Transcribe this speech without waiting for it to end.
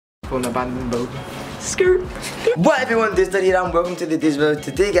expo an abandoned building. Skirt. What everyone, Davestir here and welcome to the Davestir.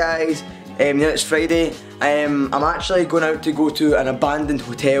 Today guys, it's Friday. I'm actually going out to go to an abandoned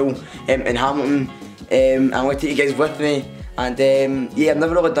hotel in Hamilton. I'm going to take you guys with me. And yeah, I've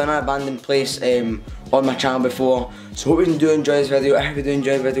never really done an abandoned place on my channel before. So hope you do enjoy this video. I hope you do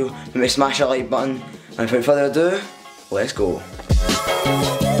enjoy the video. Maybe smash that like button. And without further ado, let's go.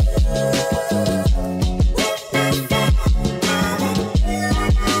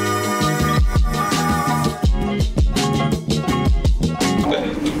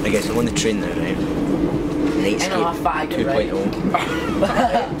 Right guys, I'm on the train now, right? Nightscape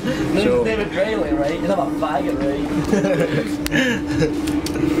 2.0. So David Riley, right? You're not a faggot, right?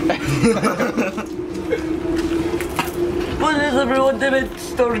 What is everyone, David?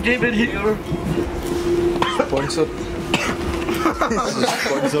 Star David here. Sponsored.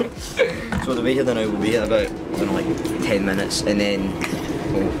 Sponsored. So the way here now, we'll be here about, I don't know, like 10 minutes and then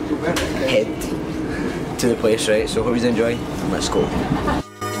we'll head to the place, right? So hope you enjoy and let's go.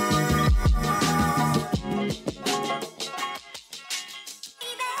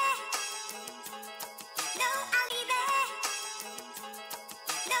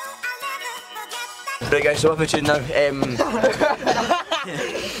 Right guys, so off the tune now.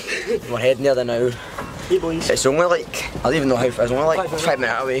 We're heading there now. Hey boys. It's only like, I don't even know how, it's only like 5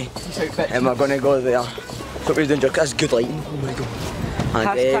 minutes away. And we're gonna go there. Hope you're doing good, that's good lighting. Oh my god. And,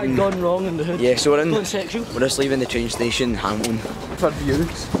 Hashtag gone wrong in the hood. yeah, so we're just leaving the train station, Hamilton. For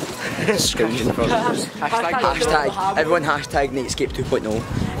views. Scrounging for views. Hashtag, everyone hashtag Nightscape 2.0.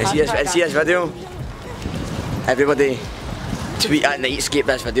 And see this video? Everybody tweet at Nightscape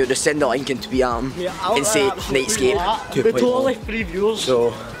this video, just send the link and tweet at him and say Nightscape 2.0. We're totally free viewers.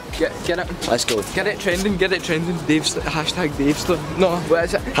 So, Get it. let's go. Get it trending. Davestir. Hashtag Davestir. No, what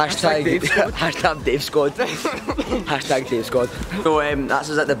is it? Hashtag Davestir. hashtag Davescod. Hashtag Davescod. So that's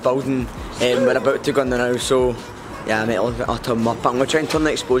us at the building. We're about to go in there now. So yeah, I might I'll turn up. I'm gonna try and turn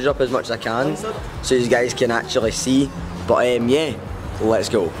the exposure up as much as I can, so you guys can actually see. But yeah, let's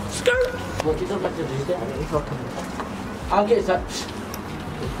go. I'll get zips.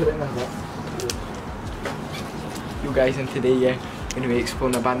 Put it in there. You guys, in today, yeah, gonna be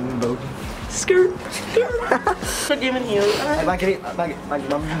exploring an abandoned building. Skirt. Forgiving you.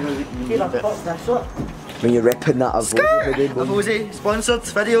 When you're ripping that Avozy, sponsored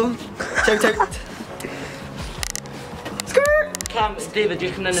video. Shout out. Skirt. Cam, David,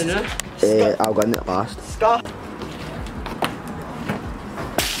 you coming in now? I'll go in it last. Scar.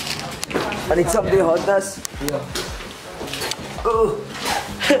 I need somebody to hold this. Yeah. Oh.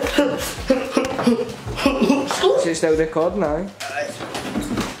 Is it still recording now?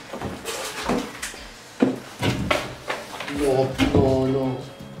 No.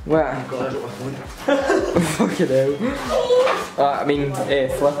 What? Fucking hell. I mean,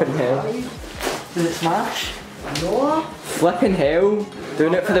 flipping hell. Did it smash? No. Flipping hell.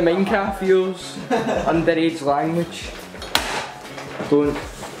 Doing it for the Minecraft viewers. Underage language. Don't.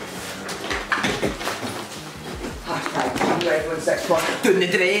 Down the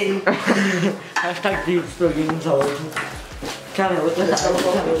drain. Hashtag Davestir Games all. Carry look,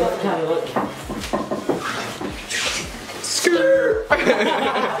 carry look.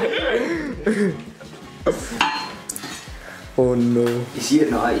 Oh no. You see it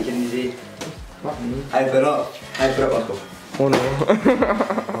now, you can see. Hype it up, let's go. Oh no.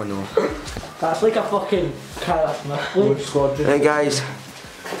 Oh no. That's like a fucking carrot squad. Right guys,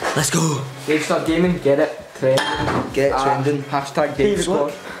 let's go. Davestir Gaming, get it. Trending. Get it trending. Hashtag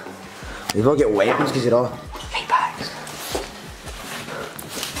Davestir. We've all got weapons because you're all right bags.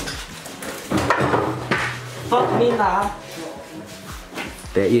 Fuck me now.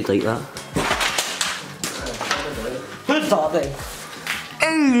 Bet you'd like that. Who's that then?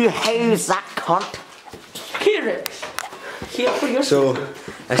 Oh, how's that cunt? Hear it. Here for your So,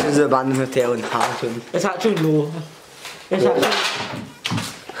 this is the abandoned hotel in Hamilton. It's actually no. It's actually.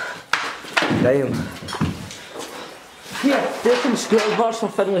 Damn. Here, there's some scroll bars for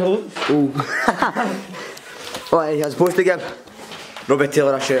Finley Hooks. Oh. Well, I was supposed to give Robert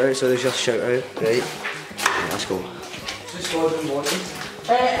Taylor a shout out, so there's just a shout out. Right. Let's go.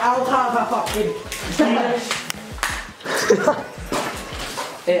 I'll have a fucking penis.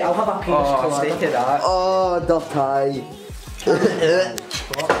 I'll have a penis. Oh, stick to that. Oh, duff tie.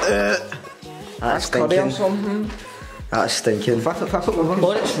 That's Curry or stinking. something. That's stinking.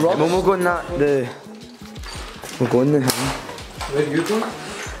 Oh, it's rough. When we'll go in that, we'll go in the Where you going?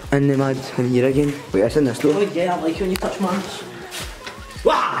 in the mud in here again. Wait, it's in this door. Oh yeah, I like you when you touch mans.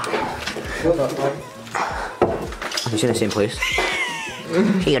 Wah! I'm just in the same place.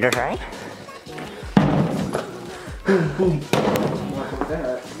 Here, right? Boom, boom.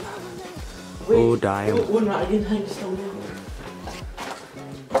 Oh damn. One right again, hang still there.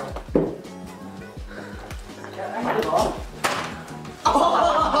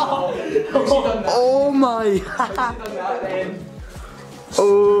 Oh my!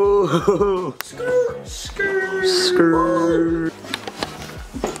 Oh! Skrrr.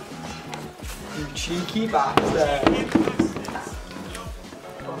 You cheeky bastard.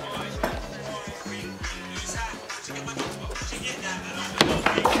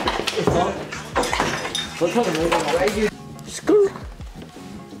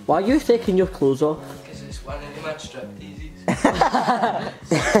 Why are you taking your clothes off? Because it's one of my stripteases.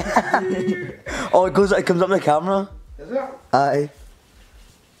 Oh, it comes up on the camera. Is it? Aye.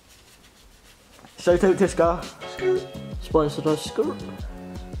 Shout out to Scar. Sponsored us, Scar.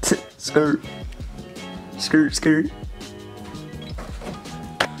 Skirt. Skirt.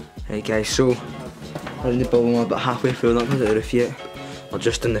 Right guys, so we're in the building, we're about halfway through, not going to the roof yet. We're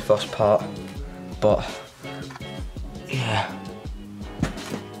just in the first part, but yeah.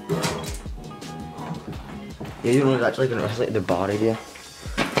 Yeah, you know it's actually going to like the bar area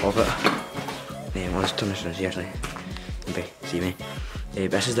of it. Yeah, let's turn this around, see actually. Okay, see me.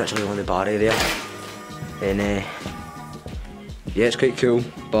 This is actually on the bar area. And yeah, it's quite cool,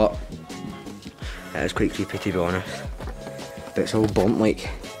 but it is quite creepy to be honest. But it's all burnt, like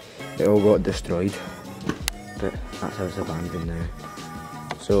it all got destroyed. But that's how it's abandoned now.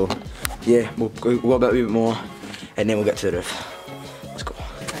 So yeah, we'll go a bit more and then we'll get to the roof. Let's go.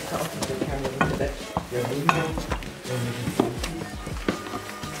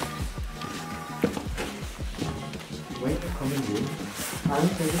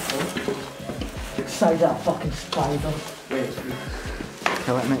 Size that fucking spider.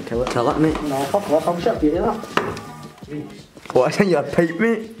 Kill it mate, kill it. Kill it mate. No, fuck off, I'm shut you that. What, isn't your pipe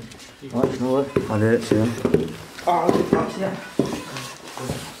mate? Oh, it's no way. I did it soon. Oh, that's it.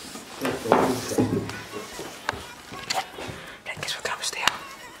 Right, guess we're coming stay.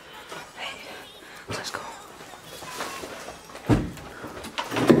 Right, let's go.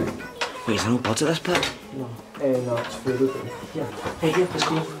 Wait, is there no buds at this bit? No, no, it's food. Yeah, hey, here, let's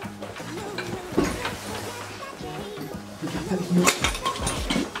go.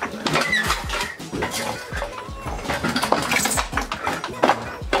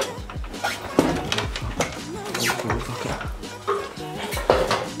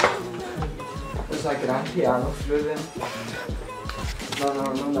 There's like an piano through there.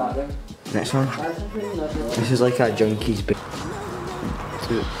 No, that there. Next one. This is like a junkie's bit. 2,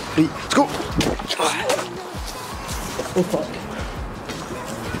 3, let's go! Oh fuck.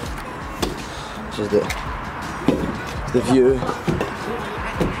 This is the view.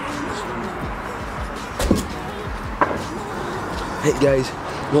 Hey guys,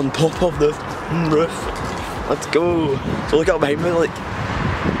 we're on top of the roof. Let's go. So look out behind me, like.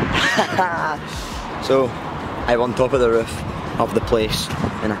 So I'm on top of the roof of the place,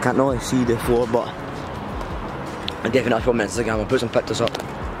 and I can't really see the floor, but I definitely put on Instagram. I'll put some pictures up.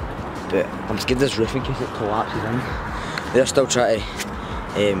 But I'm scared of this roof in case it collapses in. They're still trying to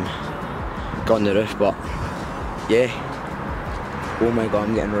go on the roof, but yeah. Oh my god,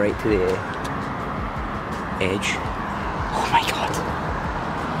 I'm getting right to the edge. Oh my god.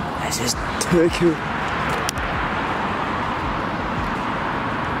 This is too cool.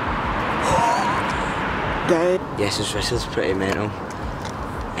 Yes, this is pretty mental.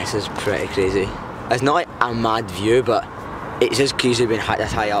 This is pretty crazy. It's not like a mad view, but it's just crazy being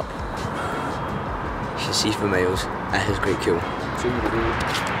this high up. You can see for miles. This is quite cool.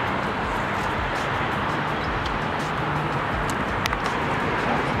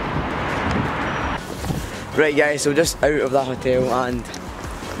 Right guys, so just out of that hotel and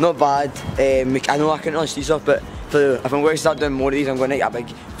not bad. I know I can't really see stuff, but if I'm going to start doing more of these, I'm going to get a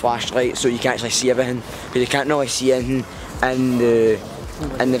big flashlight so you can actually see everything, because you can't really see anything in the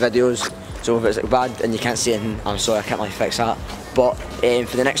videos. So if it's like bad and you can't see anything, I'm sorry, I can't really fix that. But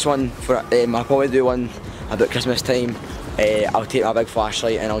for the next one, I'll probably do one about Christmas time. I'll take my big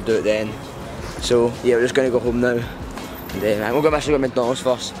flashlight and I'll do it then. So yeah, we're just going to go home now. And then we're going to actually go to McDonald's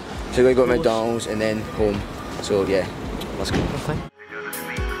first. So we're going to go to McDonald's and then home. So yeah, let's go.